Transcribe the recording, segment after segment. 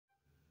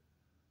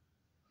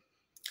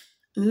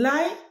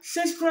Like,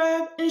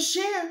 subscribe, and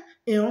share.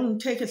 It only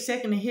take a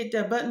second to hit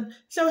that button,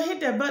 so hit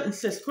that button,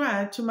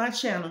 subscribe to my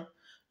channel.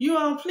 You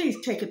all please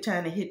take a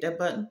time to hit that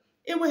button.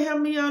 It will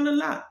help me out a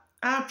lot.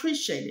 I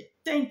appreciate it.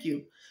 Thank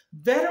you.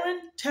 Veteran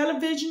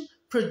television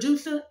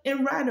producer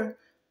and writer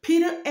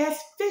Peter S.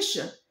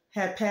 Fischer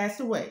had passed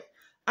away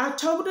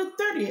October the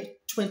 30th,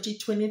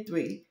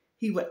 2023.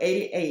 He was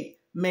 88.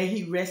 May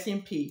he rest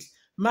in peace.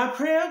 My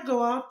prayer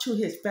go out to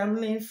his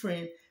family and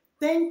friends.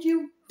 Thank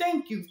you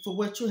for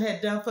what you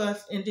had done for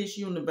us in this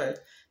universe.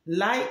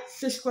 Like,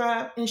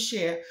 subscribe, and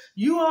share.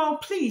 You all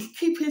please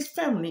keep his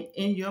family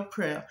in your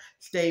prayer.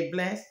 Stay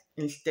blessed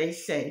and stay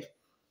safe.